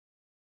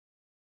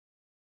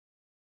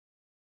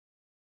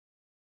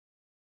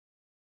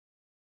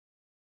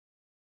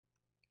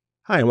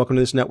Hi, and welcome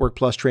to this Network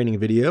Plus training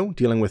video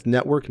dealing with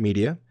network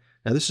media.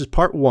 Now this is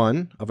part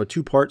one of a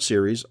two-part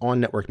series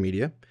on network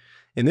media.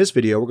 In this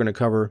video, we're going to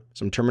cover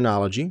some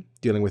terminology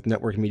dealing with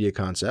network media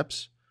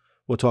concepts.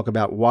 We'll talk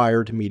about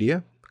wired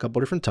media, a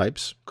couple different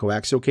types,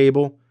 coaxial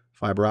cable,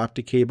 fiber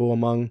optic cable,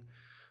 among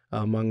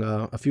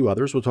a few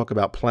others. We'll talk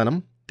about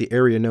plenum, the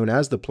area known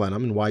as the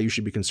plenum, and why you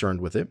should be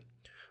concerned with it.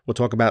 We'll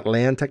talk about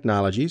LAN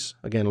technologies,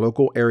 again,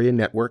 local area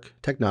network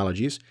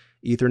technologies,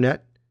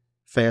 Ethernet,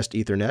 fast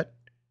Ethernet,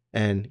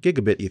 and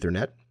gigabit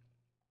Ethernet.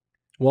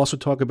 We'll also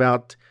talk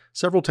about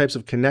several types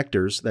of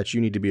connectors that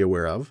you need to be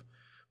aware of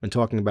when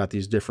talking about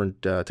these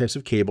different types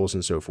of cables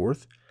and so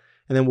forth.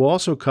 And then we'll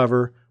also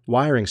cover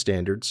wiring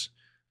standards,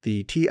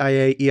 the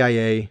TIA,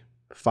 EIA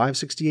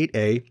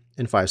 568A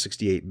and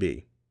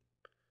 568B.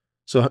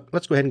 So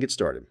let's go ahead and get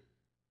started.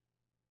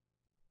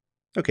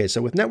 Okay,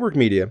 so with network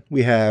media,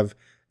 we have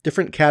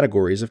different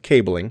categories of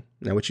cabling.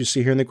 Now what you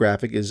see here in the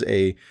graphic is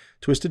a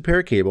twisted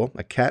pair cable,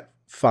 a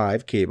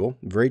Cat5 cable,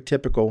 very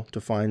typical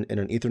to find in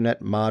an Ethernet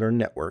modern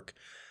network.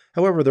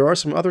 However, there are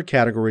some other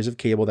categories of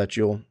cable that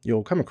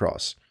you'll come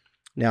across.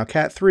 Now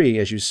Cat3,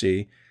 as you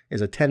see,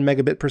 is a 10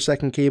 megabit per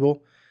second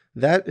cable.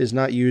 That is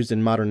not used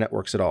in modern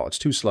networks at all. It's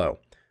too slow.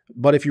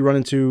 But if you run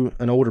into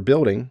an older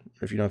building,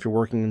 if you're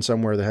working in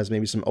somewhere that has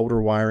maybe some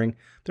older wiring,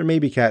 there may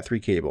be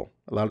Cat3 cable.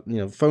 A lot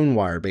of, phone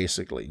wire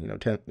basically,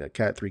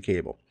 Cat3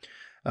 cable.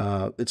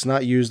 It's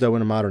not used though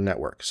in a modern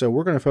network. So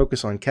we're going to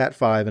focus on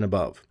Cat5 and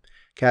above.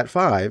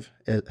 Cat5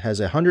 has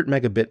 100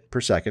 megabit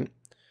per second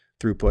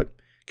throughput,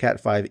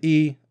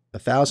 Cat5e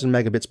 1000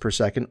 megabits per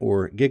second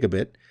or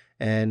gigabit,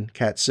 and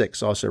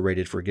Cat6 also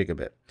rated for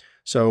gigabit.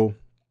 So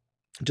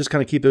just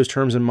kind of keep those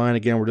terms in mind.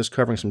 Again, we're just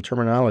covering some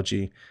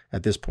terminology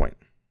at this point.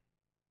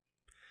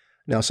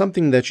 Now,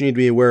 something that you need to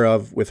be aware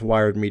of with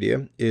wired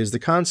media is the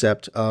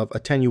concept of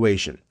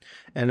attenuation.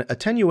 And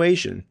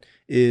attenuation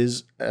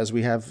is, as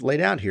we have laid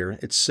out here,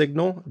 it's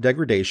signal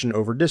degradation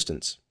over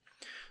distance.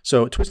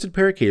 So a twisted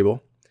pair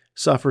cable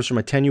suffers from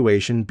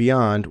attenuation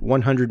beyond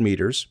 100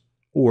 meters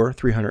or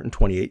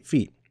 328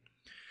 feet.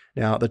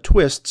 Now the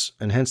twists,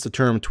 and hence the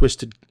term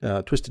twisted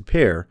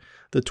pair,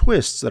 the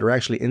twists that are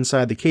actually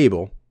inside the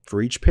cable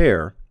for each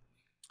pair,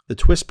 the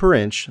twist per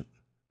inch,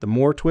 the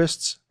more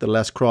twists, the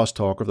less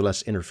crosstalk or the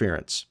less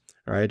interference.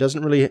 All right, it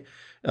doesn't really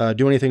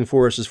do anything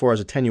for us as far as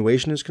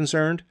attenuation is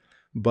concerned,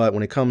 but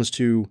when it comes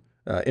to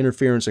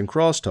interference and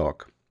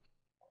crosstalk,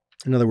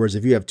 in other words,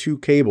 if you have two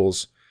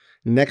cables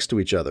next to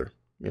each other,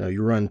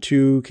 you run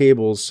two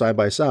cables side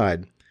by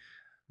side,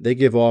 they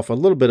give off a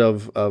little bit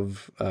of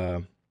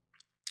the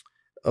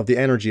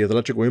energy of the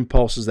electrical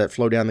impulses that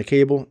flow down the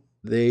cable.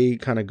 They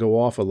kind of go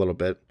off a little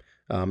bit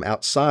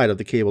outside of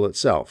the cable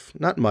itself.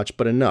 Not much,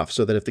 but enough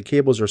so that if the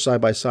cables are side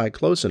by side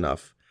close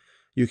enough,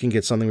 you can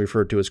get something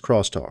referred to as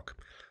crosstalk.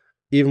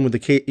 Even with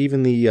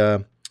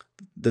the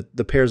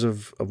pairs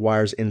of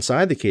wires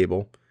inside the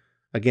cable,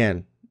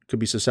 again, could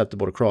be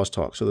susceptible to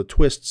crosstalk. So the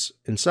twists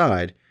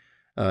inside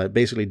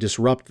basically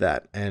disrupt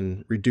that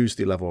and reduce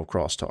the level of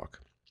crosstalk.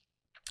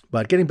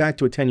 But getting back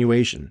to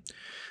attenuation.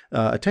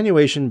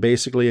 Attenuation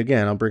basically,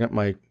 again, I'll bring up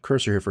my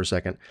cursor here for a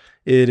second.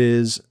 It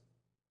is,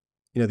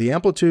 the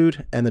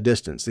amplitude and the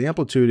distance. The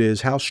amplitude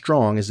is how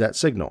strong is that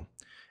signal.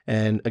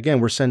 And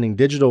again, we're sending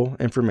digital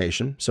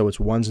information, so it's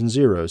ones and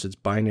zeros. It's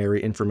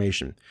binary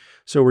information.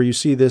 So where you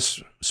see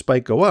this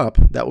spike go up,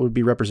 that would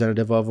be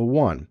representative of a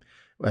 1.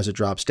 As it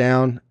drops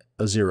down,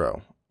 a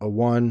 0, a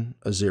 1,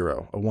 a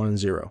 0, a 1 and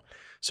 0.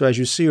 So as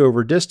you see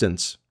over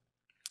distance,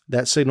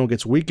 that signal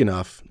gets weak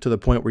enough to the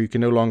point where you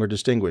can no longer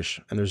distinguish,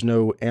 and there's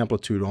no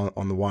amplitude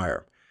on the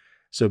wire.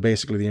 So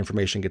basically the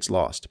information gets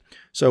lost.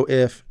 So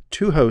if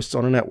two hosts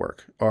on a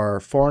network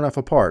are far enough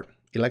apart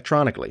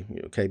electronically,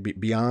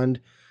 beyond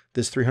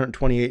this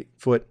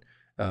 328-foot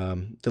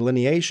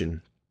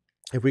delineation,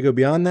 if we go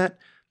beyond that,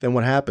 then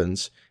what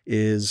happens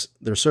is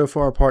they're so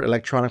far apart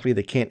electronically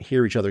they can't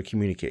hear each other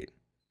communicate.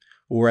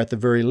 Or at the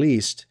very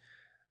least,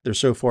 they're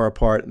so far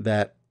apart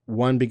that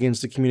one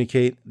begins to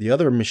communicate, the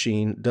other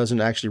machine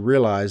doesn't actually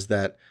realize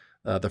that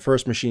the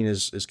first machine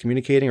is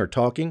communicating or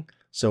talking,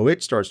 so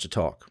it starts to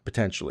talk,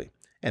 potentially.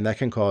 And that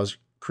can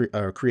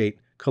create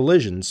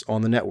collisions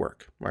on the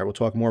network. All right, we'll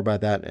talk more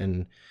about that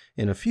in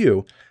a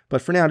few.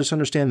 But for now, just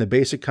understand the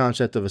basic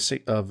concept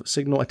of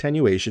signal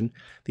attenuation.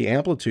 The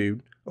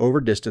amplitude over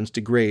distance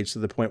degrades to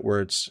the point where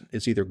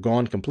it's either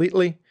gone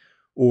completely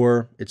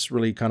or it's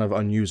really kind of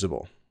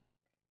unusable.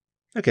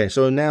 Okay,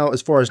 so now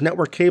as far as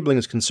network cabling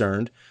is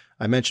concerned,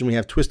 I mentioned we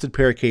have twisted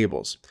pair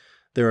cables.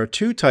 There are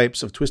two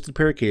types of twisted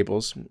pair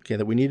cables,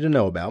 that we need to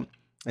know about,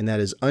 and that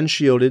is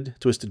unshielded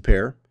twisted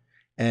pair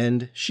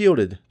and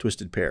shielded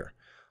twisted pair.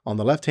 On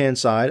the left-hand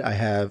side, I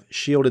have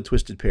shielded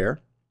twisted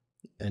pair,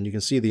 and you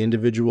can see the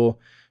individual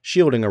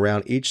shielding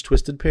around each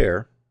twisted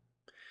pair.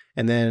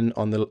 And then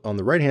on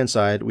the right-hand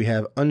side, we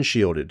have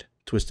unshielded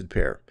twisted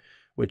pair,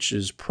 which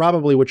is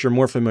probably what you're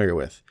more familiar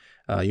with.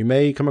 You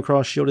may come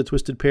across shielded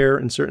twisted pair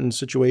in certain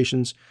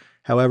situations.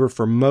 However,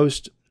 for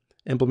most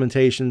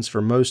implementations,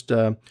 for most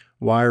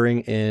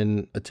wiring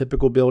in a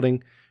typical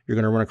building, you're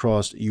going to run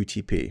across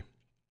UTP.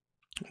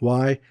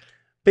 Why?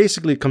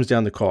 Basically, it comes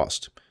down to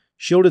cost.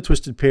 Shielded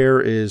twisted pair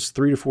is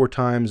 3 to 4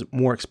 times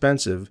more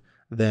expensive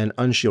than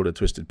unshielded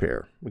twisted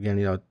pair. Again,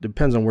 it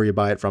depends on where you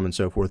buy it from and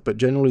so forth, but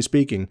generally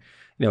speaking,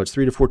 it's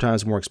 3 to 4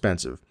 times more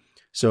expensive.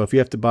 So if you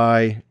have to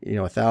buy,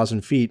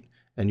 1,000 feet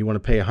and you want to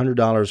pay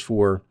 $100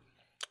 for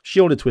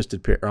shielded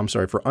twisted pair,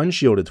 for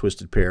unshielded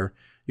twisted pair,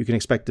 you can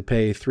expect to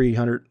pay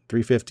 $300,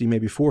 $350,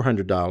 maybe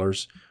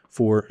 $400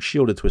 for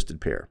shielded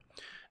twisted pair.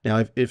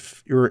 Now,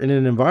 if you're in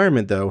an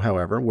environment, though,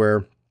 however,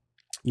 where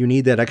you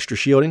need that extra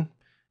shielding,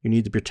 you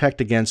need to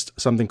protect against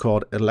something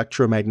called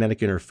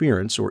electromagnetic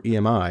interference, or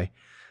EMI,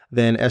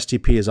 then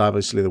STP is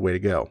obviously the way to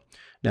go.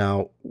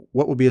 Now,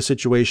 what would be a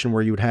situation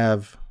where you would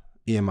have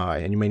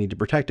EMI and you may need to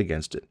protect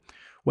against it?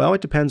 Well,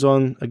 it depends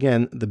on,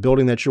 again, the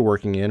building that you're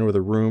working in or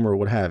the room or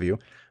what have you.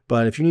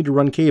 But if you need to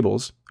run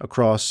cables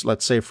across,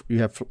 let's say you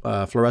have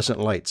fluorescent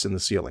lights in the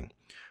ceiling,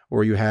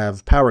 or you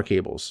have power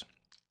cables,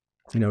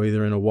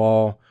 either in a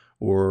wall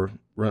or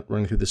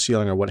running through the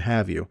ceiling or what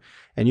have you,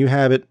 and you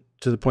have it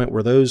to the point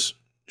where those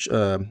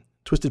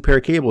twisted pair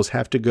cables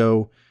have to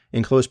go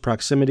in close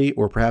proximity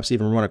or perhaps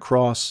even run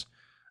across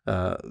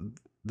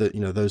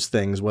those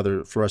things,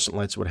 whether fluorescent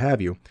lights or what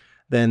have you,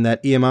 then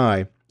that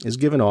EMI is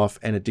given off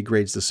and it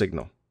degrades the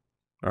signal.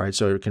 All right,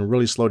 so it can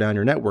really slow down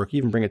your network,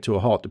 even bring it to a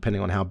halt,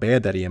 depending on how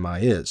bad that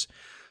EMI is.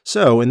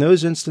 So in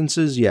those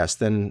instances, yes,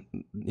 then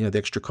the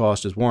extra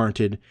cost is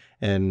warranted,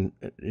 and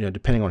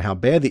depending on how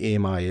bad the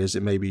EMI is,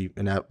 it may be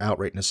an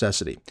outright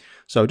necessity.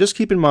 So just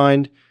keep in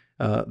mind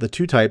the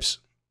two types.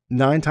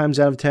 9 times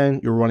out of 10,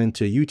 you'll run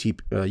into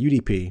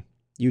UTP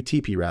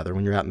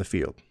when you're out in the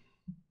field.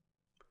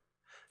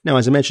 Now,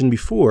 as I mentioned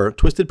before,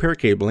 twisted pair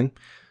cabling,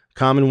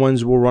 common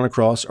ones we'll run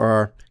across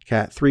are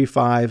Cat 3,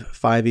 5,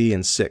 5E,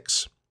 and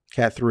 6.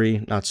 Cat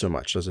 3, not so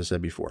much, as I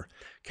said before.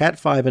 Cat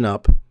 5 and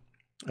up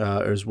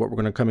is what we're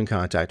going to come in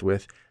contact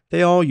with.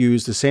 They all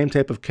use the same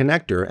type of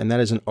connector, and that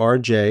is an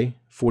RJ45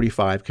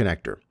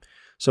 connector.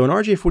 So an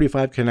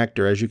RJ45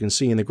 connector, as you can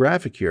see in the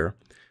graphic here,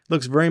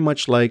 looks very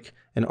much like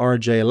an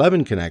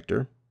RJ11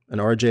 connector. An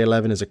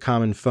RJ11 is a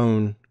common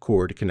phone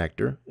cord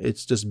connector.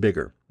 It's just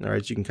bigger. All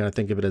right, so you can kind of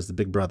think of it as the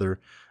big brother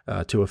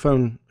to a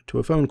phone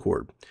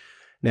cord.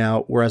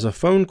 Now, whereas a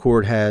phone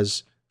cord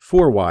has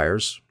 4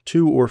 wires,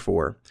 2 or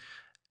 4,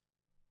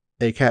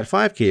 a Cat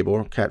 5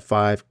 cable, Cat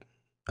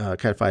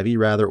 5E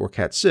rather, or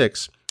Cat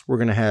 6, we're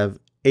going to have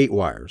 8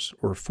 wires,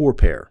 or 4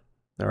 pair.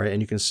 All right,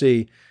 and you can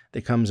see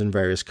it comes in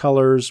various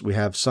colors. We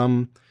have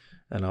some,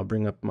 and I'll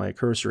bring up my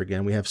cursor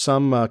again, we have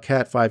some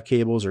Cat 5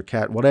 cables or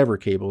Cat whatever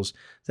cables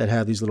that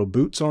have these little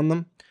boots on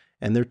them,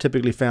 and they're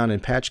typically found in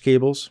patch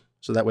cables.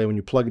 So that way when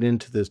you plug it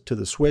into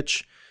the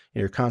switch,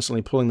 you're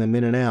constantly pulling them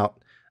in and out.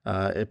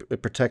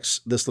 It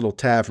protects this little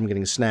tab from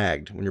getting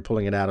snagged when you're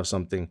pulling it out of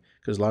something,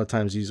 because a lot of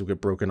times these will get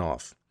broken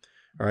off.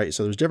 All right,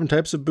 so there's different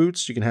types of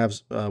boots. You can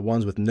have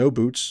ones with no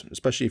boots,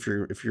 especially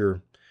if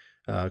you're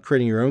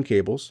creating your own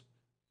cables.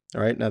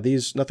 All right, now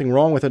these, nothing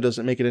wrong with it,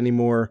 doesn't make it any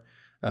more,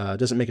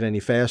 doesn't make it any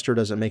faster,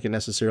 doesn't make it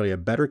necessarily a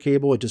better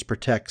cable. It just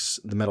protects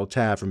the metal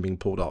tab from being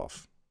pulled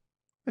off.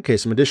 Okay,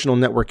 some additional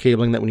network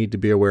cabling that we need to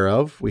be aware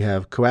of. We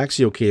have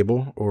coaxial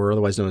cable, or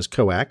otherwise known as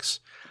coax.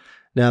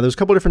 Now, there's a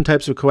couple different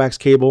types of coax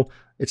cable.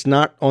 It's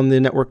not on the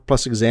Network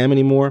Plus exam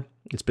anymore.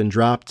 It's been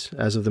dropped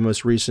as of the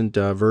most recent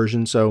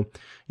version, so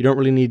you don't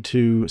really need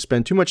to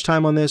spend too much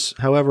time on this.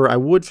 However, I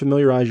would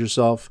familiarize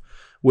yourself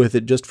with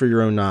it just for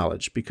your own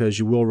knowledge, because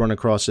you will run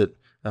across it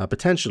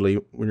potentially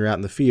when you're out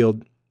in the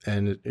field,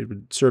 and it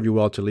would serve you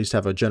well to at least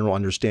have a general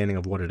understanding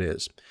of what it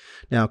is.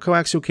 Now,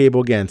 coaxial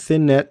cable, again,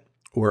 thin net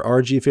or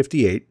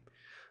RG58,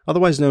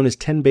 otherwise known as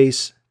 10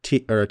 base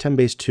 2.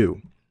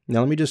 Now,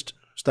 let me just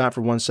stop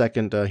for 1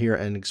 second here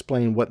and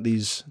explain what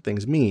these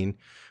things mean.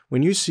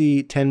 When you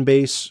see 10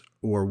 base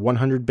or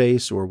 100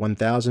 base or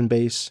 1000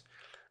 base,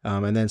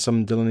 and then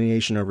some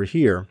delineation over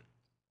here,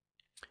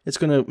 it's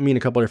going to mean a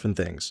couple different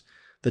things.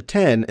 The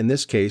 10, in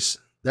this case,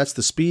 that's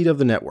the speed of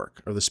the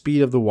network, or the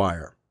speed of the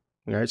wire.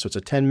 All right, so it's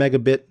a 10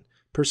 megabit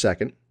per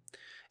second.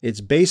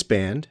 It's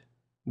baseband,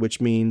 which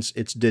means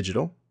it's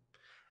digital.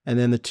 And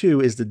then the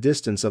 2 is the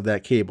distance of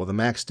that cable, the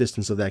max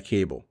distance of that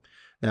cable.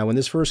 Now, when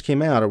this first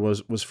came out, or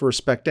was first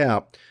spec'd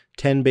out,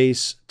 10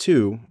 base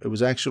 2, it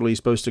was actually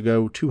supposed to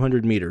go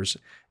 200 meters,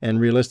 and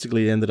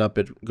realistically it ended up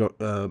at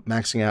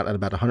maxing out at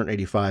about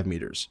 185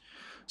 meters.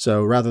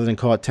 So rather than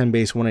call it 10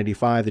 base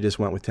 185, they just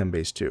went with 10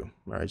 base 2.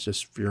 All right,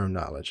 just for your own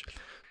knowledge.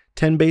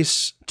 10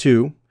 base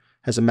 2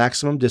 has a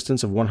maximum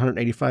distance of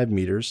 185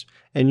 meters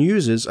and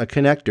uses a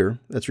connector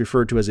that's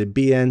referred to as a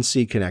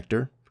BNC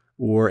connector,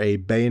 or a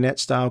bayonet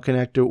style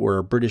connector, or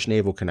a British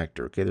naval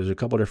connector. Okay, there's a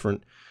couple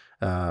different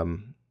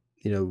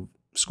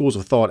schools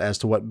of thought as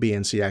to what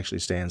BNC actually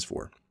stands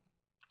for.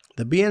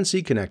 The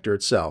BNC connector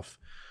itself,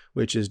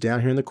 which is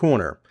down here in the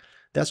corner,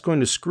 that's going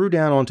to screw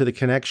down onto the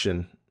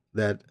connection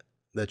that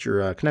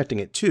you're connecting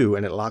it to,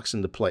 and it locks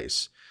into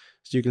place.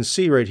 So you can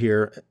see right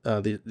here,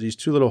 these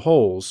 2 little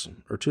holes,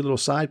 or 2 little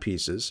side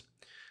pieces.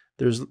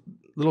 There's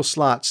little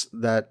slots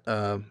that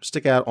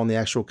stick out on the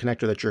actual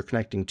connector that you're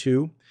connecting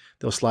to.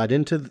 They'll slide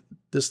into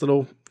this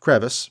little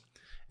crevice,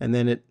 and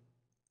then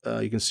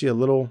you can see a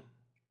little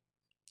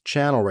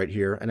channel right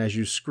here, and as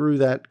you screw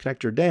that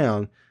connector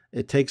down,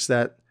 it takes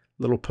that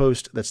little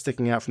post that's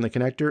sticking out from the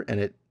connector and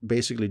it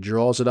basically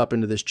draws it up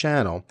into this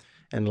channel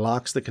and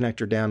locks the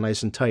connector down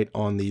nice and tight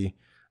on the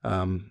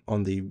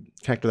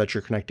connector that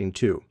you're connecting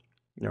to.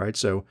 All right,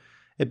 so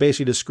it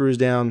basically just screws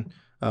down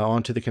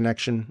onto the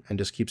connection and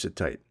just keeps it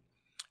tight.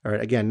 All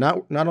right, again,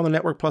 not on the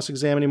Network Plus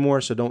exam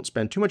anymore, so don't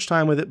spend too much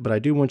time with it, but I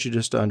do want you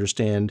just to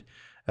understand,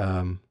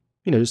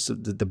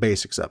 just the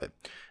basics of it.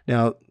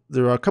 Now,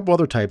 there are a couple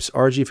other types,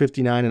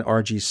 RG59 and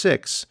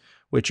RG6,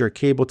 which are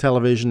cable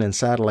television and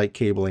satellite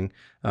cabling,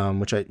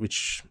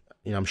 which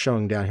I'm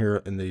showing down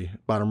here in the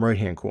bottom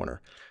right-hand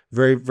corner.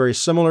 Very, very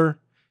similar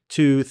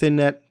to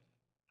ThinNet.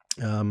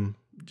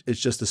 It's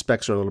just the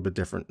specs are a little bit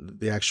different.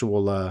 The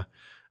actual,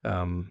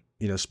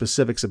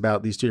 specifics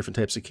about these two different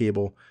types of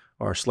cable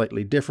are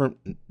slightly different.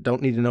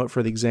 Don't need to know it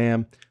for the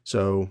exam,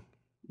 so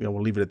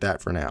we'll leave it at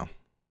that for now.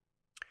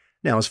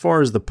 Now, as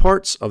far as the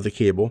parts of the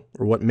cable,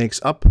 or what makes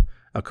up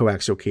a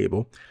coaxial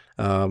cable,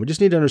 we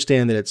just need to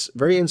understand that it's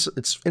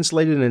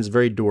insulated and it's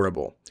very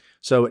durable.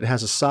 So it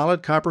has a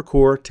solid copper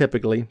core,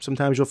 typically.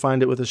 Sometimes you'll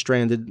find it with a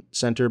stranded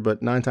center,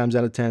 but 9 times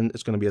out of 10,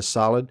 it's going to be a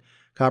solid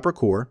copper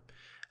core.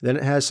 Then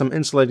it has some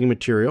insulating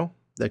material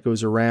that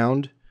goes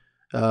around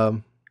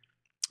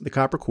the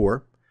copper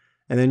core.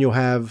 And then you'll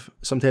have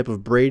some type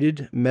of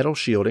braided metal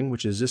shielding,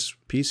 which is this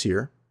piece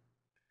here.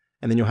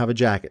 And then you'll have a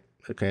jacket,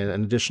 okay,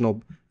 an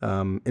additional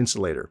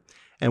insulator.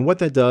 And what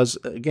that does,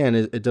 again,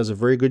 it does a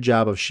very good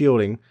job of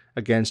shielding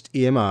against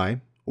EMI,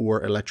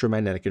 or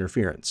electromagnetic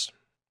interference.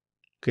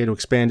 Okay, to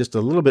expand just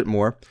a little bit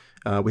more,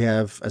 we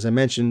have, as I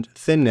mentioned,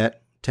 ThinNet,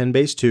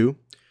 10-base-2,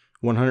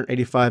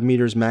 185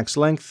 meters max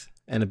length,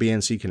 and a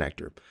BNC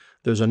connector.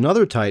 There's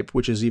another type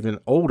which is even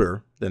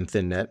older than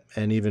ThinNet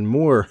and even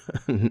more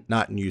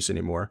not in use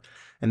anymore,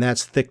 and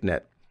that's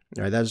ThickNet.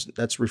 All right,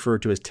 that's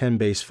referred to as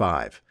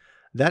 10-base-5.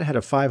 That had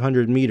a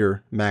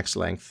 500-meter max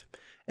length,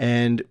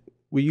 and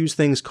we use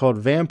things called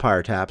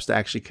vampire taps to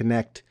actually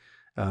connect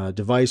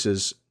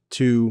devices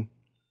to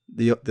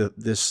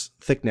this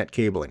ThickNet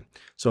cabling.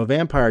 So a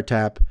vampire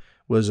tap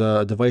was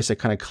a device that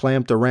kind of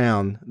clamped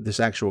around this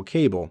actual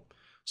cable.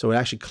 So it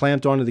actually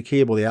clamped onto the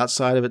cable, the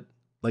outside of it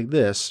like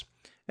this,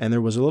 and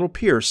there was a little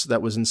pierce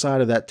that was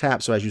inside of that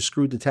tap. So as you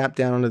screwed the tap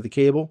down onto the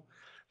cable,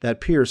 that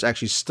pierce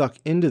actually stuck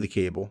into the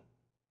cable,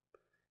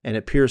 and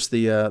it pierced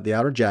the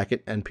outer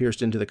jacket and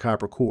pierced into the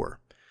copper core.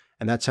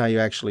 And that's how you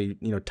actually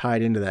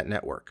tied into that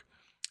network.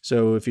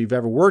 So if you've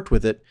ever worked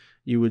with it,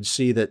 you would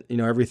see that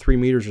every 3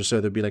 meters or so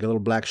there'd be like a little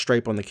black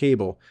stripe on the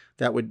cable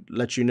that would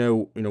let you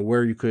know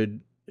where you could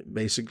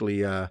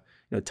basically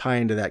tie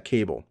into that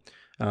cable.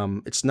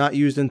 It's not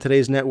used in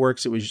today's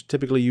networks. It was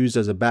typically used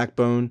as a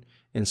backbone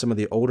in some of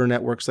the older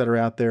networks that are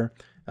out there.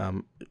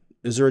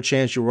 Is there a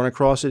chance you'll run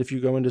across it if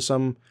you go into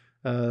some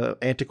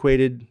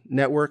antiquated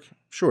network?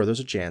 Sure,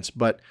 there's a chance.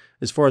 But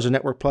as far as a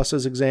Network Plus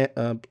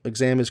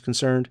exam is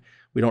concerned,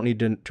 we don't need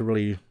to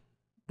really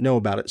know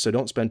about it. So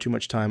don't spend too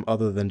much time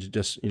other than to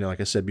just,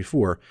 like I said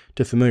before,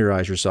 to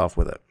familiarize yourself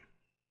with it.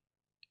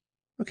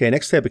 Okay,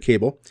 next type of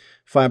cable,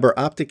 fiber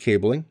optic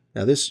cabling.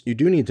 Now this you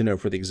do need to know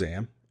for the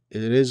exam.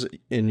 It is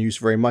in use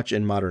very much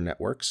in modern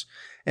networks,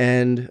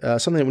 and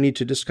something that we need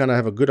to just kind of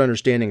have a good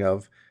understanding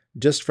of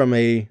just from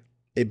a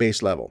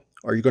base level.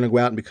 Are you going to go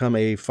out and become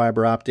a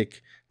fiber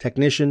optic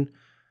technician?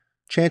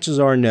 Chances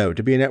are no.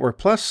 To be a Network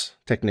Plus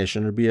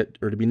technician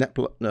or to be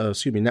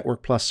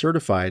Network Plus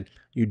certified,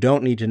 you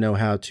don't need to know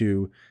how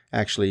to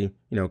actually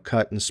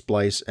cut and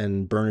splice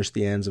and burnish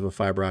the ends of a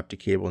fiber optic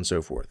cable and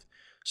so forth.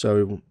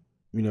 So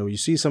you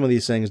see some of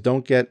these things,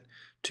 don't get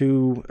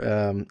too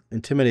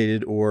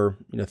intimidated or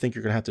think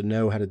you're going to have to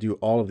know how to do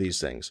all of these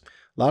things.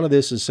 A lot of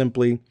this is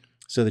simply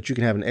so that you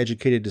can have an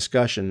educated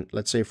discussion.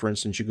 Let's say, for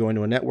instance, you go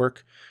into a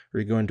network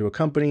or you go into a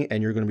company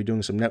and you're going to be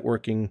doing some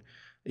networking,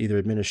 either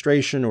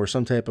administration or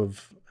some type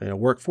of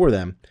work for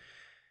them.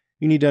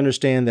 You need to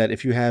understand that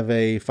if you have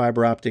a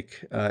fiber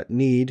optic a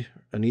need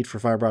for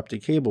fiber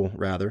optic cable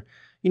rather,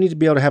 you need to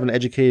be able to have an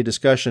educated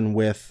discussion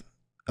with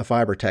a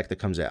fiber tech that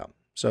comes out.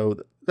 So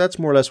that's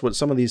more or less what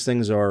some of these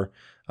things are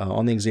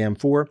on the exam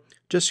for,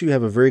 just so you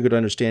have a very good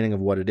understanding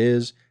of what it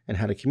is and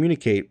how to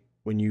communicate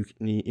when you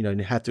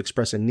have to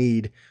express a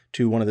need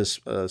to one of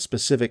the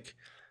specific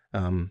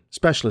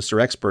specialists or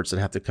experts that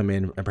have to come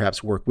in and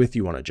perhaps work with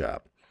you on a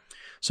job.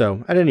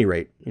 So at any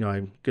rate,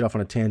 I get off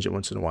on a tangent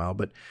once in a while,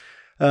 but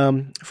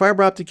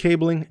fiber optic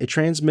cabling, it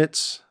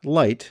transmits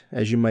light,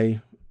 as you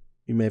may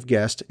have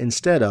guessed,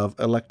 instead of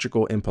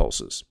electrical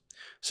impulses.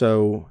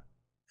 So,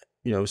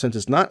 since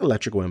it's not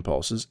electrical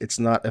impulses, it's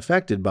not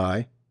affected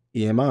by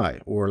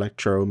EMI, or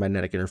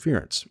electromagnetic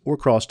interference, or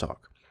crosstalk.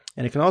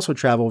 And it can also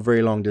travel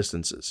very long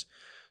distances.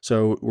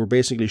 So we're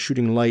basically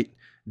shooting light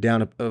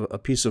down a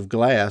piece of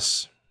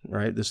glass,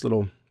 right? This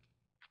little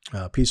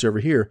piece over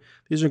here.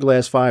 These are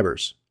glass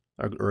fibers,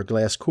 or a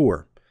glass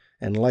core.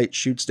 And light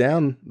shoots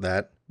down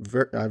that,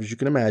 as you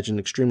can imagine,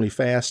 extremely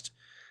fast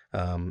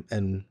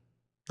and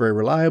very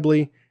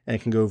reliably, and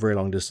it can go very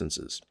long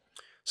distances.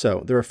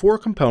 So there are 4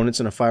 components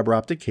in a fiber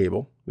optic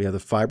cable. We have the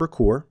fiber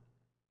core.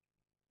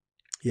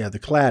 You have the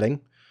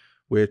cladding,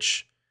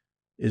 which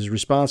is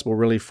responsible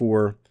really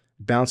for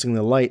bouncing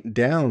the light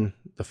down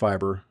the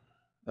fiber,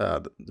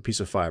 the piece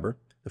of fiber,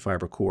 the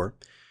fiber core.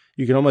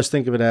 You can almost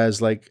think of it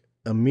as like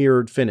a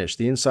mirrored finish.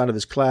 The inside of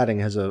this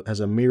cladding has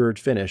a mirrored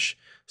finish.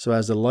 So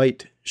as the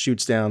light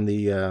shoots down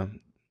the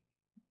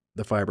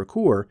fiber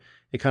core,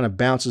 it kind of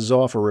bounces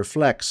off or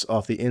reflects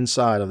off the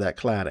inside of that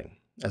cladding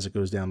as it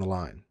goes down the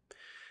line.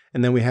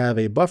 And then we have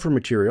a buffer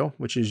material,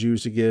 which is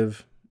used to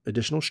give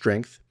additional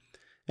strength,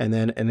 and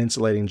then an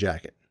insulating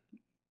jacket,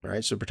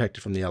 right? So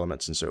protected from the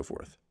elements and so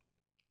forth.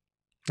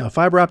 Now,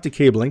 fiber optic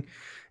cabling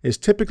is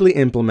typically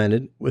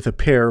implemented with a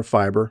pair of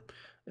fiber,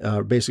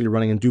 basically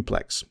running in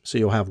duplex. So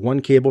you'll have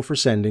one cable for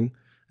sending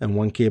and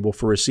one cable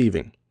for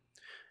receiving.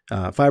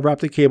 Fiber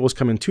optic cables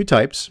come in two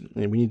types,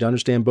 and we need to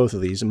understand both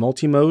of these: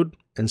 multi-mode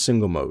and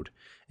single mode.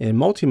 In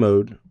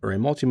multi-mode, or a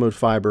multi-mode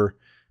fiber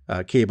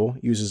cable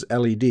uses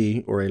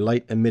LED, or a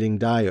light emitting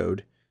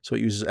diode, so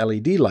it uses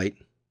LED light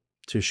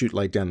to shoot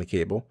light down the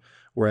cable,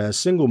 whereas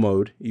single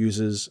mode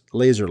uses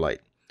laser light.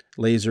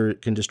 Laser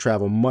can just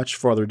travel much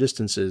farther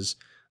distances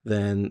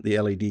than the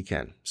LED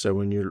can. So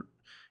when you're,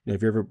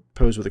 if you're ever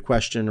posed with a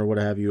question or what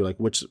have you, like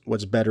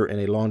what's better in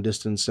a long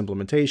distance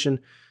implementation,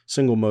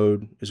 single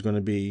mode is going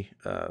to be,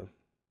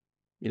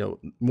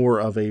 more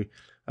of a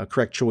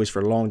correct choice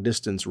for long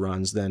distance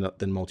runs than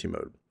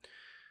multi-mode.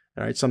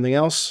 All right, something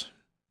else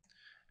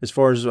as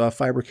far as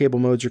fiber cable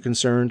modes are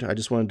concerned, I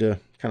just wanted to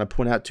kind of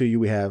point out to you,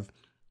 we have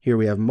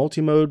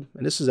multi-mode,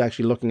 and this is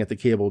actually looking at the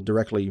cable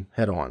directly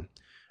head on.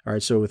 All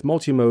right, so with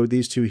multi-mode,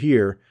 these two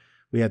here,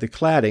 we have the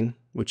cladding,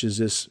 which is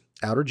this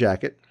outer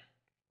jacket.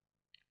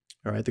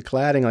 All right, the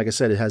cladding, like I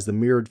said, it has the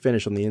mirrored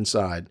finish on the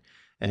inside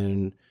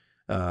and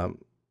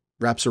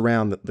wraps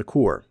around the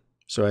core.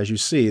 So as you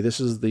see, this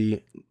is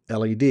the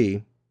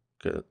LED.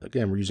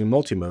 Again, we're using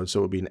multi-mode, so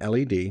it would be an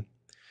LED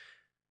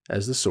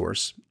as the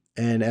source.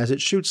 And as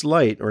it shoots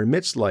light or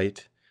emits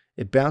light,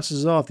 it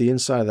bounces off the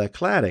inside of that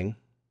cladding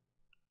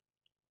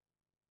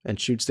and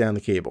shoots down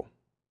the cable.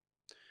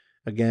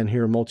 Again,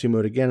 here in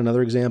multi-mode, again,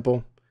 another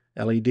example,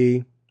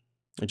 LED,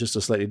 just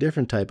a slightly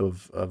different type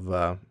of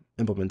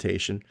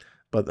implementation.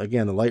 But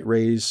again, the light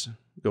rays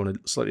go in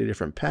a slightly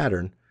different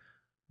pattern.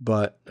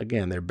 But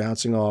again, they're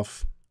bouncing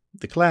off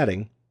the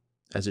cladding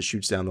as it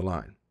shoots down the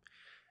line.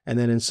 And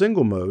then in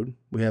single mode,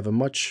 we have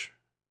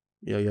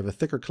you have a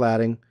thicker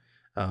cladding,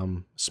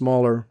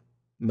 smaller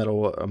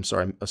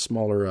a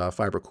smaller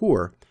fiber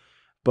core,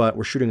 but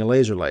we're shooting a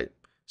laser light.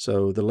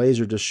 So the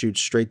laser just shoots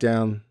straight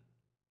down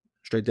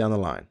the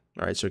line.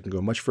 All right, so it can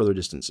go much further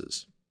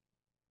distances.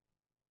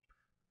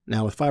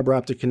 Now with fiber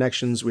optic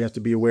connections, we have to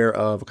be aware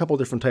of a couple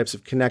different types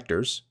of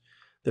connectors.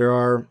 There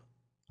are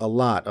a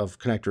lot of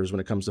connectors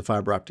when it comes to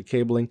fiber optic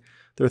cabling.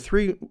 There are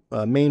three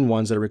main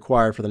ones that are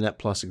required for the Net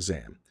Plus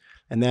exam,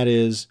 and that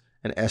is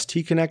an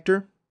ST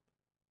connector,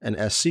 an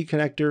SC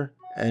connector,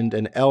 and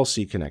an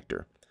LC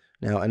connector.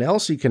 Now an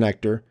LC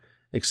connector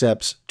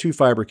accepts two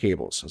fiber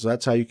cables, so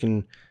that's how you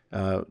can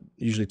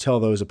usually tell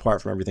those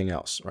apart from everything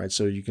else. Right?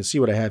 So you can see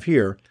what I have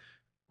here.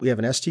 We have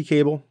an ST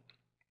cable,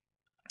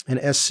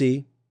 an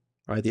SC.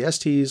 All right, the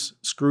STs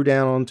screw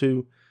down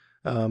onto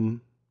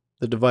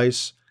the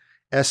device.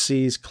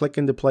 SCs click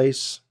into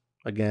place.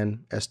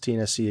 Again, ST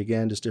and SC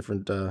again, just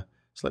different,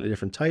 slightly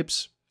different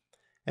types.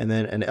 And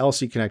then an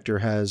LC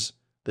connector has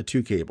the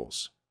two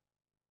cables.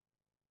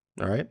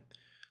 All right,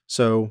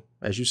 so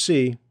as you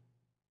see,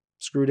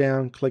 screw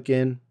down, click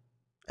in,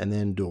 and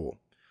then dual.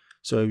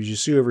 So as you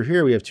see over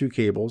here, we have two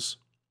cables.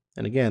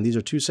 And again, these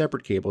are two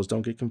separate cables.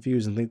 Don't get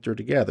confused and think they're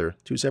together.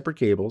 Two separate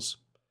cables.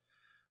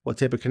 What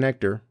type of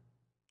connector?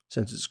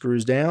 Since it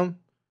screws down,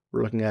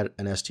 we're looking at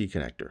an ST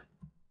connector.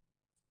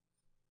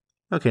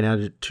 Okay,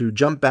 now to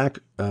jump back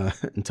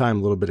in time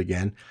a little bit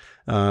again,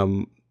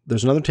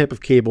 there's another type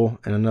of cable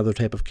and another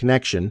type of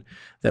connection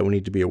that we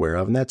need to be aware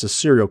of, and that's a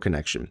serial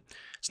connection.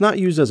 It's not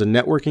used as a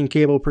networking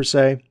cable per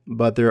se,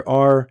 but there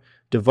are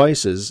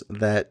devices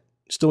that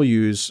still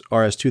use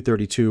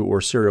RS-232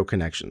 or serial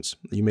connections.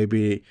 You may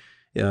be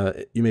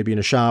in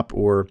a shop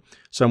or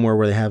somewhere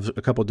where they have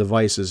a couple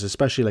devices,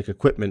 especially like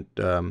equipment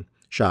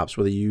shops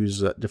where they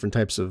use different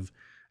types of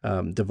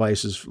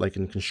devices, like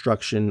in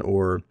construction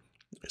or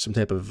some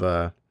type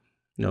of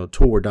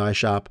tool or die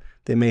shop.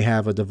 They may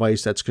have a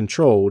device that's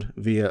controlled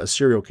via a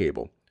serial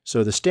cable.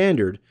 So the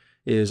standard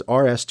is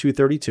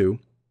RS-232.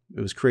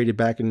 It was created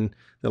back in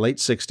the late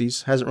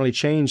 60s. Hasn't really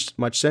changed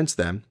much since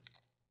then.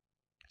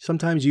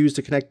 Sometimes used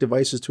to connect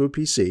devices to a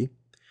PC.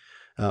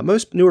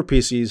 Most newer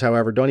PCs,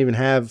 however, don't even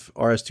have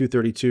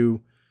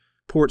RS-232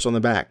 ports on the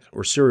back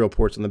or serial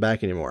ports on the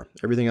back anymore.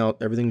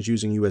 Everything's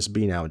using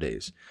USB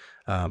nowadays.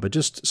 But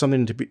just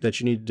something that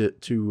you need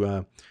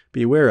to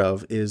be aware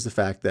of is the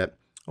fact that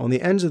on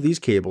the ends of these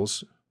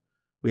cables,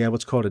 we have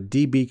what's called a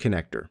DB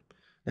connector.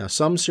 Now,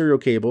 some serial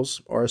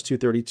cables,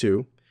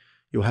 RS-232,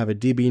 you'll have a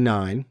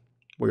DB9,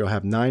 where you'll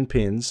have 9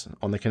 pins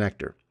on the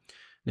connector.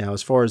 Now,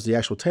 as far as the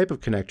actual type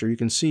of connector, you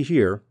can see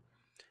here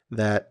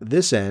that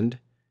this end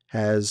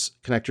has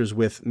connectors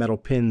with metal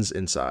pins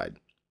inside.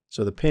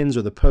 So the pins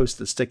or the posts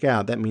that stick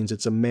out, that means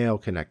it's a male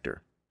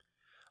connector.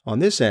 On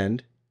this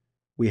end,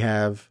 we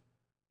have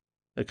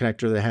a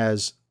connector that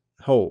has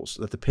holes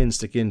that the pins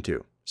stick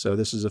into. So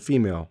this is a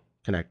female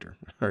connector,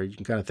 or you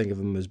can kind of think of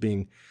them as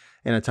being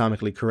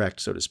anatomically correct,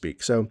 so to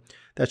speak. So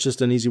that's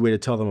just an easy way to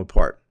tell them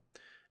apart.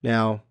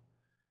 Now,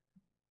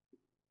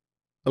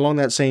 along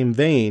that same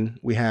vein,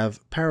 we have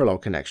parallel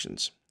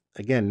connections.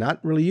 Again,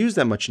 not really used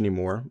that much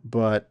anymore,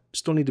 but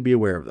still need to be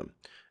aware of them.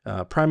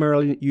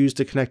 Primarily used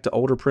to connect to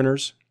older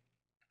printers.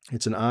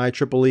 It's an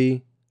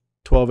IEEE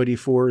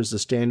 1284 is the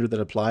standard that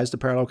applies to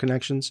parallel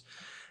connections.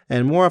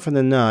 And more often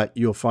than not,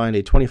 you'll find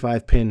a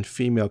 25-pin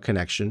female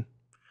connection,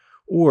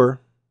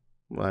 or,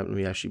 well, let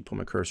me actually pull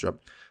my cursor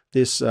up,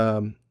 this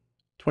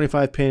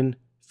 25-pin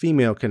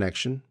female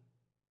connection.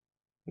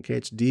 Okay,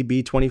 it's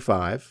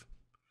DB25.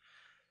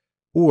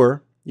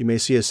 Or you may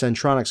see a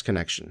Centronics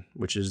connection,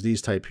 which is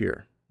these type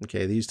here.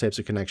 Okay, these types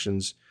of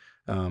connections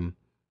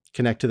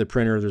connect to the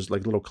printer. There's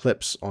like little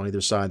clips on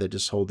either side that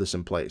just hold this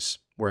in place.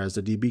 Whereas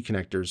the DB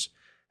connectors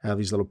have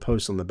these little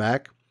posts on the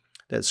back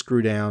that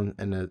screw down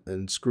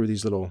and screw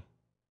these little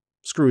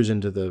screws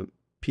into the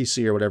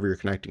PC or whatever you're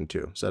connecting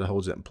to, so that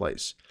holds it in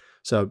place.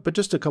 So, but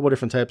just a couple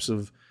different types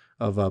of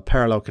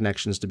parallel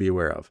connections to be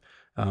aware of.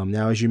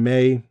 Now, as you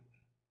may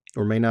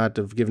or may not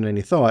have given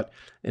any thought,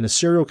 in a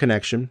serial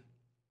connection,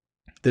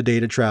 the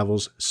data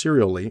travels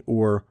serially,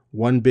 or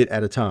one bit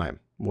at a time,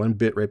 one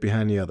bit right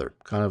behind the other,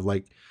 kind of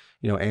like,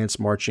 ants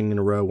marching in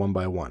a row one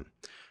by one.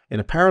 In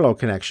a parallel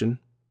connection,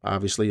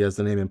 obviously, as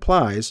the name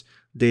implies,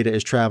 data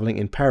is traveling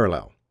in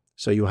parallel.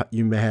 So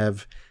you may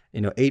have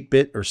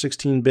 8-bit or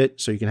 16-bit,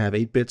 so you can have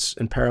 8 bits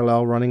in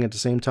parallel running at the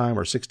same time,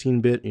 or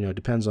 16-bit,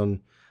 depends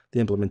on the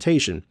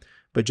implementation.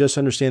 But just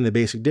understand the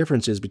basic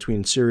differences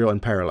between serial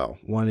and parallel.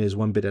 One is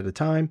 1 bit at a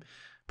time.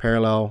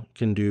 Parallel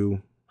can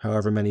do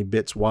however many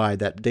bits wide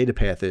that data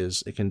path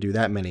is, it can do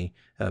that many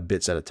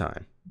bits at a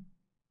time.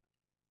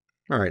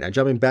 All right, now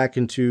jumping back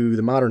into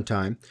the modern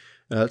time,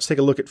 let's take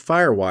a look at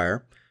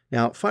FireWire.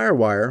 Now,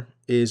 FireWire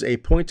is a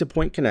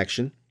point-to-point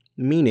connection,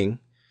 meaning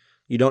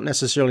you don't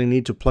necessarily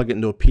need to plug it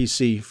into a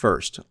PC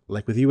first.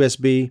 Like with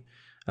USB,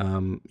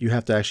 you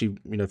have to actually,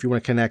 if you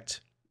want to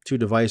connect two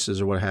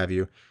devices or what have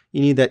you,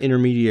 you need that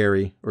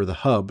intermediary or the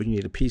hub. You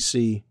need a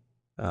PC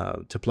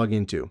to plug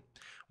into.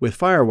 With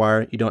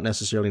FireWire, you don't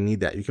necessarily need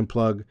that. You can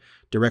plug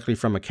directly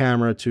from a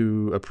camera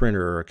to a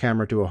printer, or a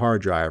camera to a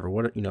hard drive, or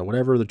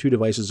whatever the two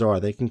devices are,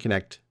 they can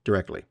connect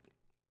directly.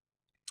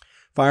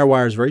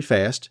 FireWire is very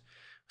fast,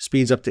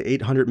 speeds up to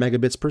 800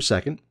 megabits per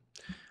second.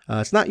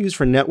 It's not used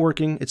for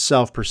networking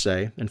itself per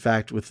se. In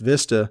fact, with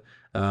Vista,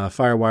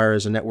 FireWire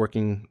as a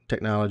networking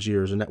technology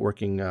or as a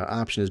networking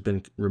option has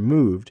been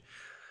removed.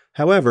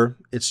 However,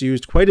 it's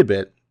used quite a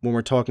bit when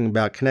we're talking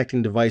about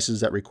connecting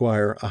devices that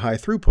require a high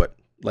throughput,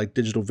 like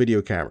digital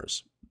video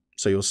cameras.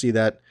 So you'll see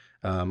that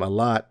a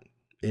lot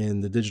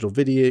in the digital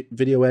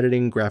video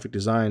editing, graphic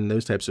design,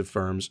 those types of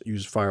firms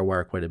use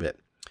FireWire quite a bit.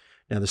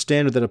 Now, the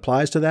standard that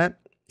applies to that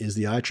is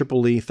the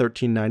IEEE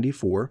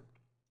 1394,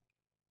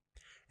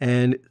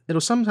 and it'll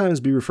sometimes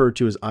be referred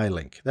to as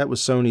iLink. That was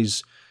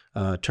Sony's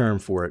term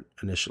for it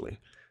initially.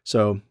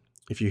 So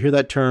if you hear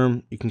that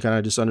term, you can kind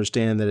of just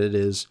understand that it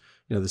is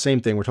the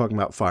same thing. We're talking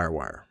about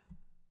FireWire.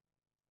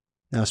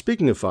 Now,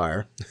 speaking of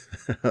fire,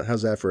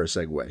 how's that for a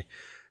segue?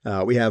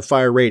 We have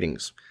fire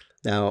ratings.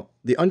 Now,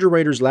 the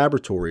Underwriters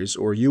Laboratories,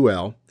 or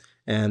UL,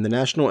 and the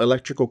National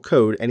Electrical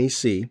Code,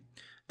 NEC,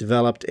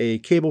 developed a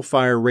cable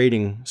fire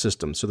rating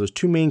system. So there's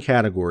two main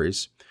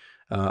categories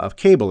of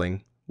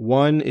cabling.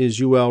 One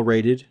is UL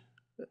rated,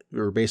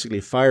 or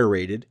basically fire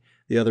rated.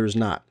 The other is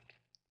not.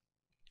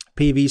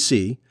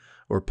 PVC,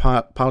 or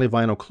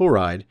polyvinyl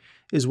chloride,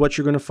 is what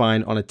you're going to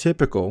find on a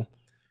typical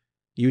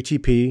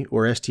UTP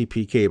or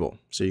STP cable.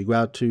 So you go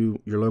out to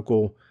your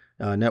local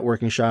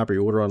networking shop, or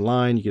you order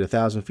online, you get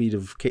 1,000 feet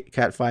of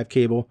Cat5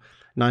 cable.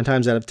 9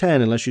 times out of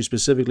 10, unless you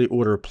specifically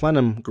order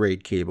plenum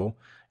grade cable,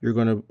 you're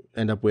going to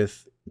end up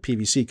with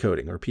PVC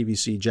coating or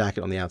PVC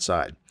jacket on the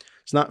outside.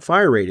 It's not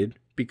fire rated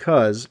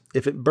because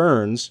if it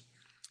burns,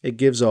 it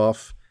gives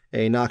off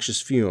a noxious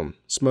fume,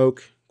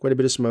 smoke, quite a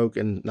bit of smoke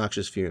and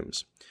noxious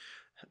fumes.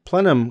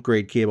 Plenum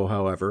grade cable,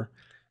 however,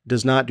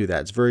 does not do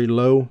that. It's very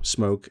low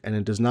smoke, and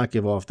it does not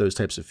give off those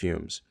types of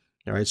fumes.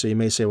 All right, so you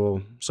may say,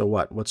 well, so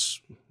what?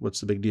 What's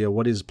the big deal?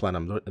 What is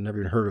plenum? I've never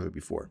even heard of it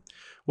before.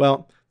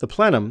 Well, the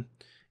plenum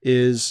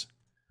is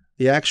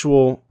the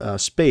actual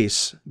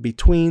space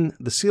between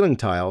the ceiling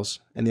tiles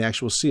and the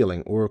actual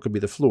ceiling, or it could be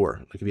the floor,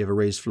 like if you have a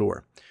raised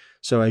floor.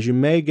 So as you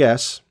may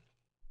guess,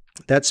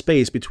 that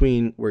space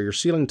between where your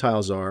ceiling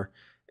tiles are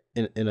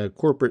in a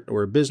corporate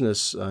or a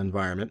business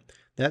environment,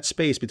 that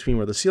space between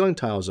where the ceiling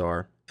tiles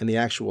are and the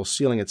actual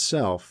ceiling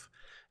itself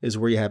is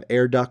where you have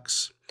air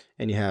ducts,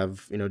 and you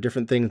have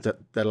different things that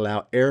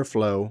allow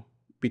airflow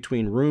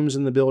between rooms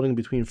in the building,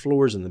 between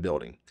floors in the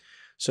building.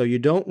 So you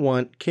don't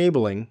want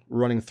cabling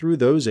running through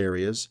those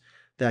areas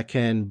that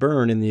can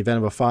burn in the event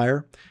of a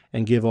fire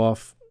and give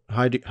off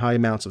high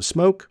amounts of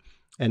smoke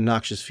and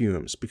noxious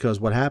fumes. Because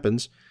what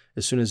happens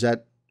as soon as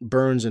that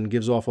burns and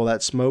gives off all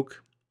that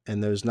smoke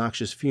and those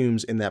noxious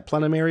fumes in that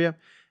plenum area,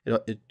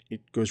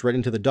 it goes right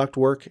into the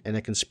ductwork, and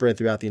it can spread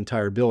throughout the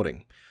entire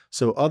building.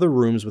 So other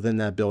rooms within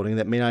that building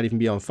that may not even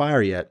be on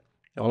fire yet,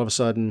 all of a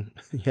sudden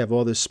you have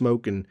all this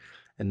smoke and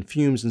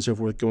fumes and so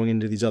forth going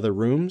into these other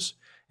rooms,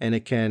 and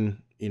it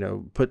can,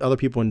 put other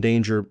people in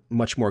danger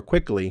much more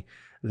quickly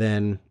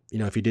than,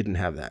 if you didn't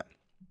have that.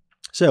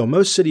 So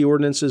most city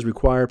ordinances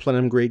require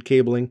plenum grade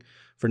cabling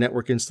for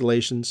network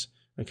installations,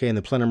 okay, and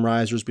the plenum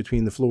risers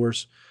between the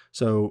floors.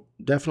 So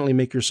definitely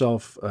make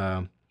yourself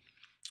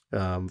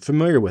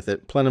familiar with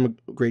it. Plenum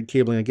grade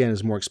cabling, again,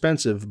 is more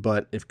expensive,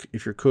 but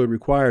if your code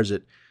requires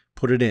it,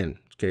 put it in.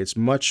 Okay, it's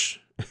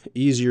much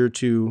easier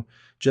to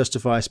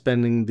justify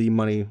spending the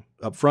money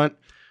up front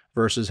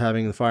versus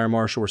having the fire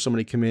marshal or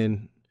somebody come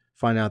in,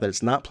 find out that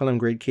it's not plenum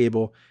grade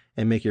cable,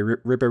 and make you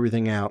rip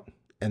everything out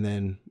and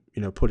then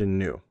put in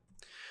new.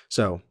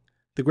 So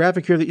the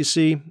graphic here that you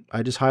see,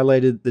 I just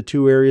highlighted the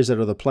two areas that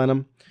are the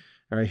plenum.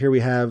 All right, here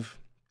we have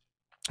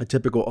a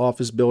typical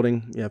office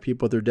building,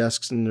 people at their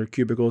desks and their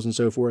cubicles and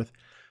so forth.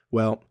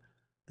 Well,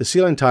 the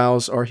ceiling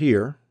tiles are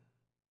here.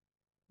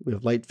 We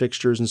have light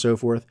fixtures and so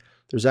forth.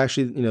 There's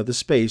actually, the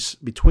space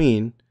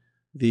between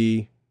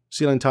the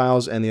ceiling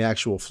tiles and the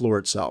actual floor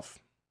itself.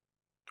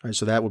 All right,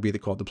 so that would be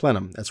called the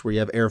plenum. That's where you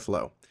have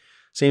airflow.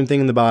 Same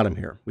thing in the bottom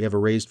here. We have a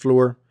raised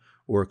floor,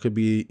 or it could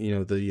be,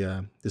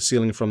 the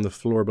ceiling from the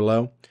floor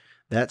below.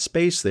 That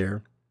space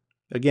there,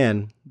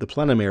 again, the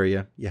plenum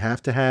area, you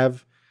have to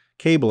have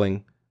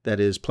cabling that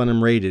is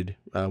plenum rated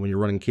when you're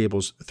running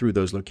cables through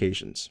those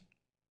locations.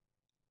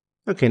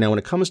 Okay, now when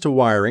it comes to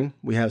wiring,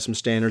 we have some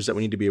standards that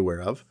we need to be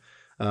aware of.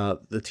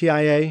 The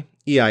TIA,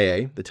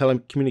 EIA, the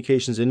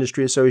Telecommunications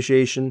Industry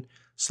Association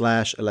 /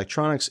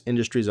 Electronics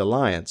Industries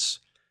Alliance,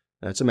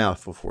 that's a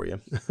mouthful for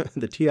you.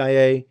 The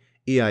TIA,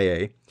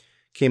 EIA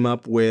came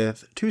up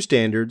with two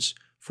standards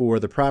for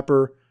the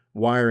proper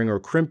wiring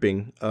or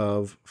crimping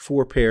of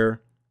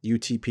 4-pair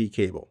UTP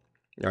cable.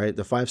 All right,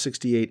 the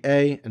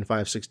 568A and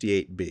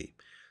 568B.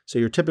 So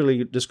you're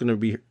typically just going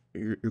to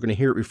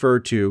hear it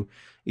referred to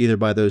either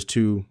by those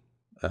two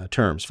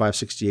terms,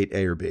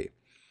 568A or B.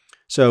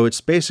 So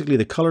it's basically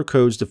the color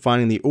codes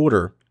defining the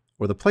order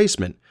or the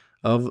placement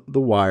of the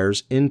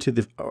wires into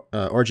the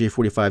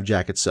RJ45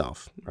 jack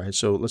itself. All right,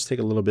 so let's take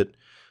a little bit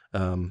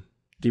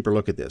deeper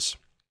look at this.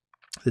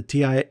 The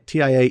TIA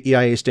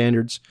EIA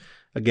standards,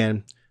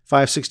 again,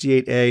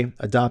 568A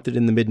adopted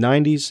in the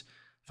mid-90s,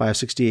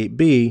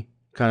 568B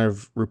kind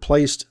of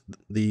replaced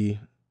the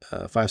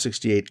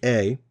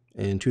 568A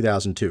in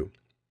 2002.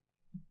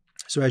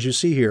 So as you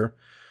see here,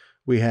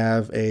 we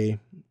have a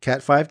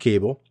Cat5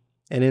 cable,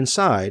 and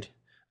inside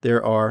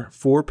there are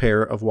 4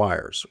 pair of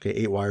wires, okay,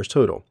 8 wires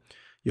total.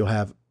 You'll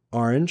have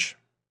orange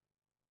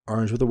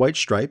with a white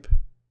stripe,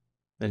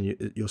 and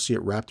you'll see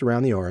it wrapped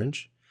around the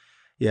orange.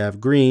 You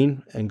have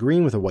green, and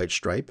green with a white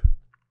stripe,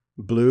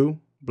 blue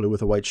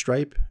with a white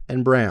stripe,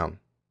 and brown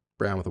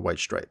with a white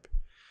stripe.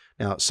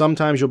 Now,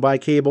 sometimes you'll buy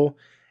cable,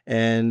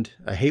 and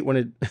I hate when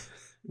it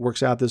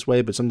works out this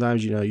way, but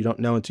sometimes, you don't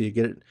know until you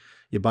get it,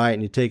 you buy it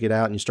and you take it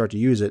out and you start to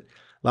use it.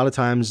 A lot of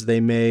times they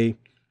may,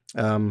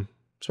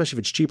 especially if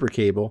it's cheaper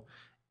cable,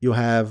 you'll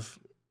have,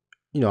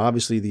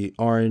 obviously the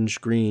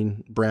orange,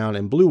 green, brown,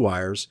 and blue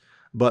wires,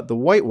 but the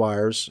white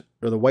wires,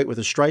 or the white with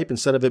a stripe,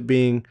 instead of it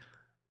being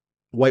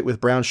white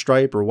with brown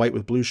stripe or white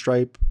with blue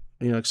stripe,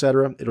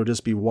 etc., it'll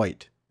just be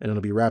white, and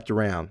it'll be wrapped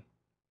around.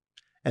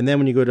 And then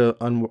when you go to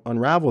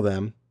unravel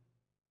them,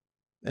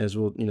 as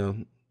we'll,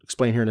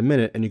 explain here in a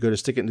minute, and you go to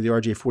stick it into the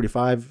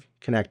RJ45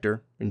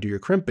 connector and do your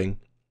crimping,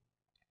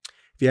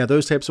 if you have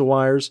those types of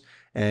wires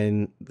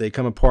and they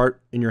come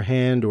apart in your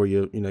hand, or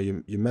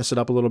you mess it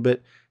up a little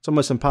bit, it's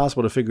almost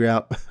impossible to figure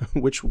out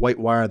which white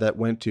wire that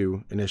went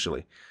to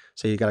initially.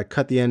 So you got to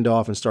cut the end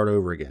off and start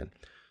over again.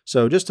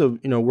 So just a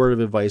word of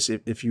advice: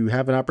 if you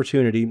have an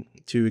opportunity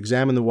to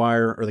examine the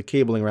wire, or the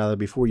cabling rather,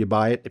 before you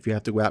buy it, if you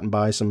have to go out and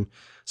buy some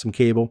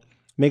cable,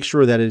 make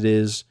sure that it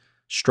is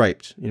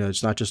striped.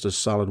 It's not just a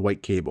solid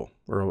white cable,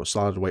 or a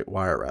solid white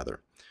wire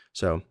rather.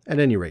 So at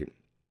any rate,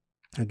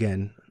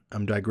 again,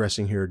 I'm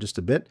digressing here just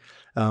a bit.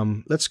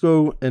 Let's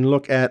go and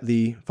look at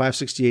the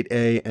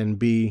 568A and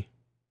B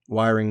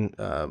wiring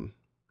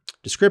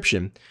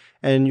description.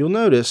 And you'll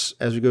notice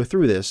as we go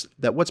through this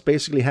that what's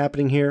basically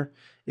happening here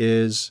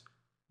is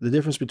the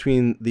difference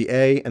between the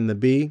A and the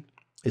B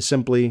is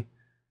simply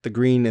the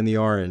green and the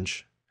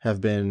orange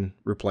have been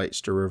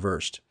replaced or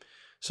reversed.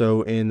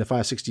 So in the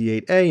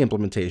 568A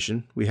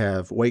implementation, we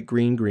have white,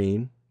 green,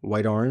 green,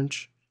 white,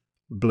 orange,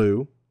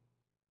 blue,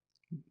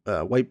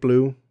 white,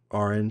 blue,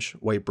 orange,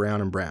 white,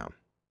 brown, and brown.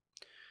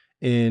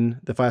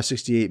 In the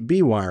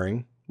 568B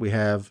wiring, we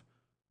have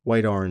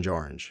white, orange,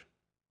 orange.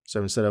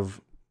 So instead of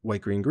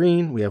white, green,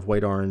 green, we have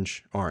white,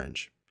 orange,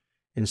 orange.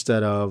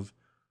 Instead of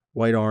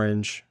white,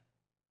 orange,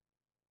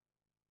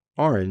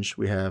 orange,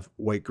 we have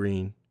white,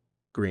 green,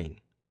 green.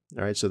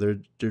 All right, so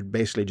they're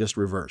basically just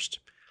reversed.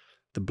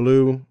 The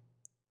blue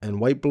and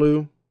white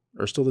blue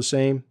are still the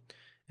same,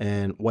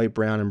 and white,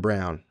 brown, and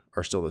brown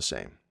are still the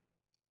same.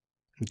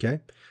 Okay.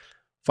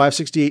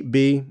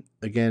 568B,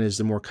 again, is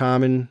the more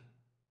common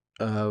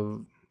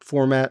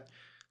format.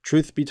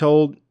 Truth be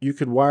told, you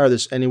could wire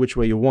this any which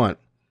way you want.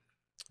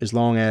 as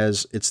long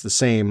as it's the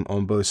same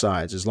on both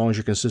sides, as long as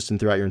you're consistent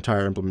throughout your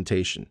entire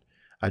implementation.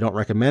 I don't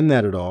recommend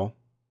that at all,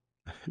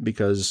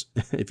 because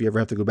if you ever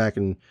have to go back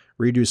and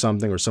redo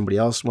something, or somebody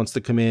else wants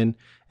to come in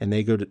and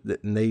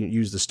they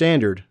use the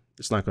standard,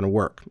 it's not going to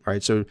work. All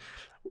right, so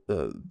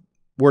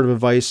word of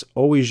advice,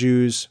 always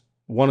use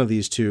one of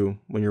these two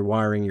when you're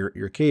wiring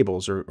your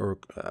cables or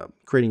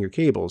creating your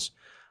cables.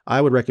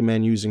 I would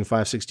recommend using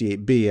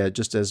 568B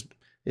just as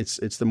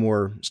it's the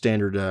more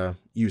standard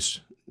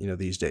use,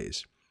 these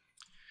days.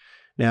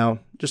 Now,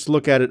 just to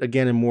look at it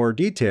again in more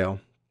detail,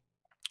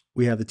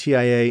 we have the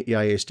TIA,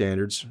 EIA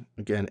standards,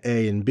 again,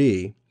 A and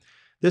B.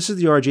 This is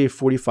the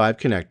RJ45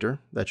 connector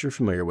that you're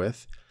familiar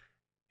with.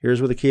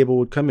 Here's where the cable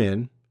would come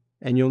in,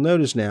 and you'll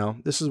notice now,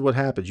 this is what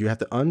happens. You have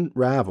to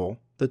unravel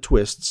the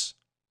twists,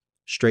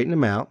 straighten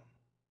them out,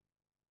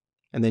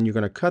 and then you're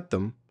going to cut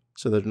them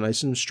so they're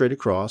nice and straight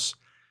across.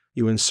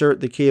 You insert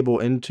the cable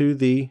into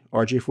the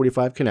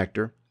RJ45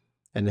 connector,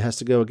 and it has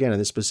to go, again, in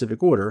this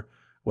specific order: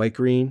 white,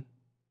 green,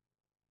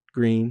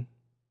 green,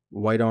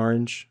 white,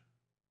 orange,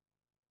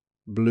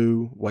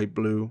 blue, white,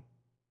 blue,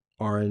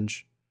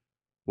 orange,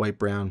 white,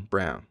 brown,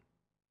 brown.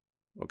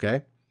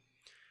 Okay?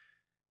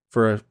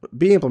 For a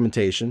B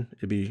implementation,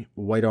 it'd be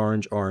white,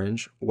 orange,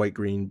 orange, white,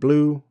 green,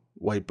 blue,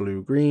 white,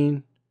 blue,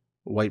 green,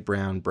 white,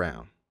 brown,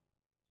 brown.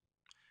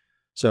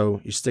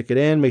 So you stick it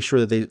in, make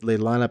sure that they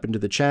line up into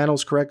the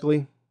channels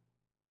correctly,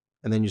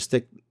 and then you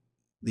stick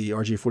the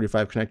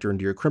RJ45 connector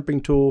into your crimping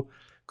tool,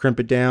 crimp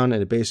it down,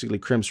 and it basically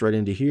crimps right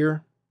into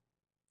here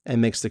and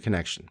makes the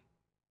connection.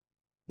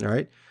 All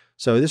right?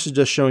 So this is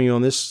just showing you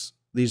on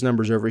these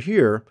numbers over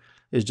here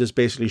is just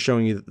basically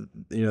showing you,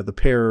 the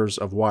pairs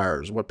of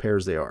wires, what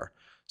pairs they are.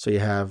 So you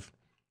have,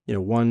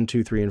 1,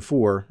 2, 3, and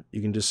 4.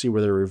 You can just see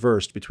where they're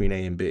reversed between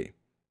A and B.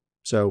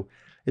 So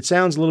it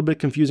sounds a little bit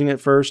confusing at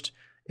first.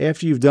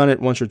 After you've done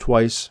it once or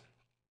twice,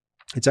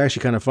 it's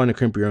actually kind of fun to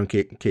crimp your own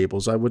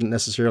cables. I wouldn't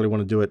necessarily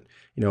want to do it,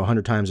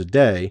 100 times a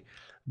day,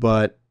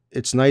 but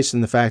it's nice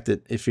in the fact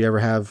that if you ever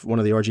have one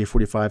of the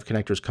RJ45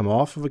 connectors come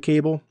off of a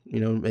cable,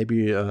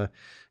 maybe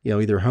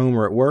either home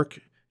or at work,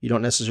 you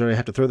don't necessarily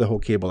have to throw the whole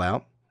cable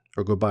out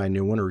or go buy a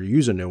new one or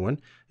use a new one.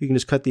 You can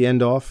just cut the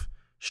end off,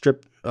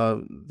 strip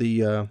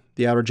the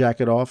outer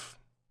jacket off,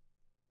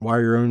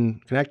 wire your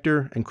own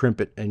connector, and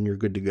crimp it, and you're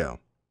good to go.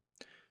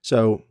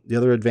 So the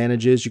other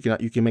advantage is you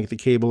can make the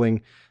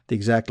cabling the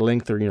exact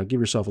length, or give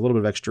yourself a little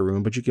bit of extra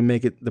room, but you can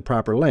make it the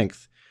proper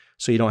length,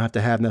 so you don't have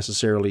to have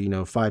necessarily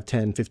 5,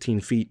 10, 15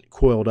 feet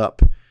coiled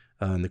up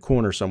in the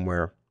corner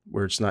somewhere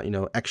where it's not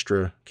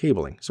extra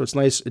cabling. So it's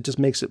nice. It just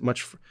makes it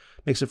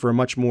for a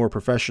much more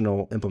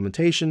professional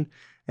implementation.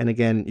 And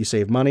again, you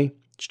save money.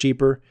 It's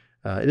cheaper.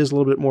 It is a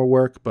little bit more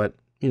work, but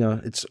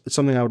it's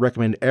something I would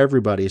recommend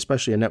everybody,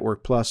 especially a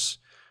Network Plus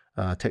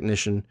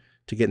technician,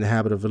 to get in the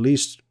habit of at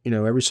least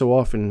every so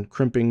often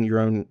crimping your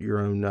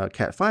own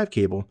Cat 5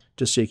 cable,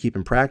 just so you keep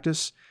in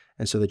practice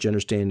and so that you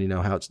understand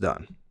how it's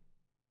done.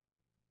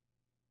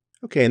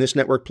 Okay, in this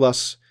Network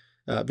Plus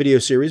video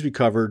series, we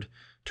covered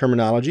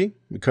terminology.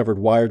 We covered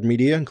wired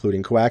media,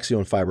 including coaxial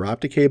and fiber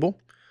optic cable.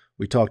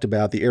 We talked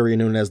about the area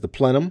known as the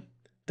plenum,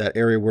 that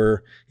area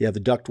where you have the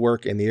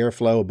ductwork and the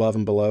airflow above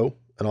and below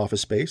an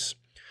office space.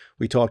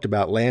 We talked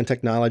about LAN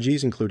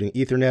technologies, including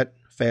Ethernet,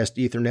 fast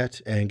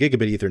Ethernet, and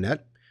gigabit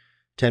Ethernet,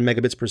 10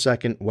 megabits per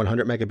second,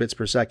 100 megabits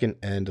per second,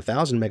 and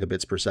 1,000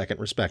 megabits per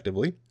second,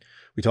 respectively.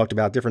 We talked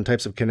about different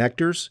types of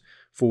connectors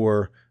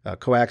for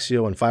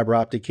coaxial and fiber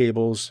optic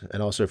cables,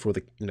 and also for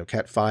the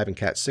Cat 5 and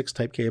Cat 6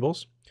 type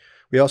cables.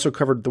 We also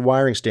covered the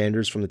wiring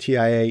standards from the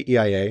TIA,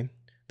 EIA,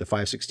 the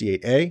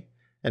 568A,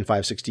 and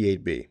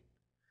 568B.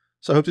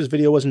 So I hope this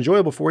video was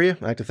enjoyable for you.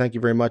 I'd like to thank you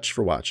very much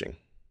for watching.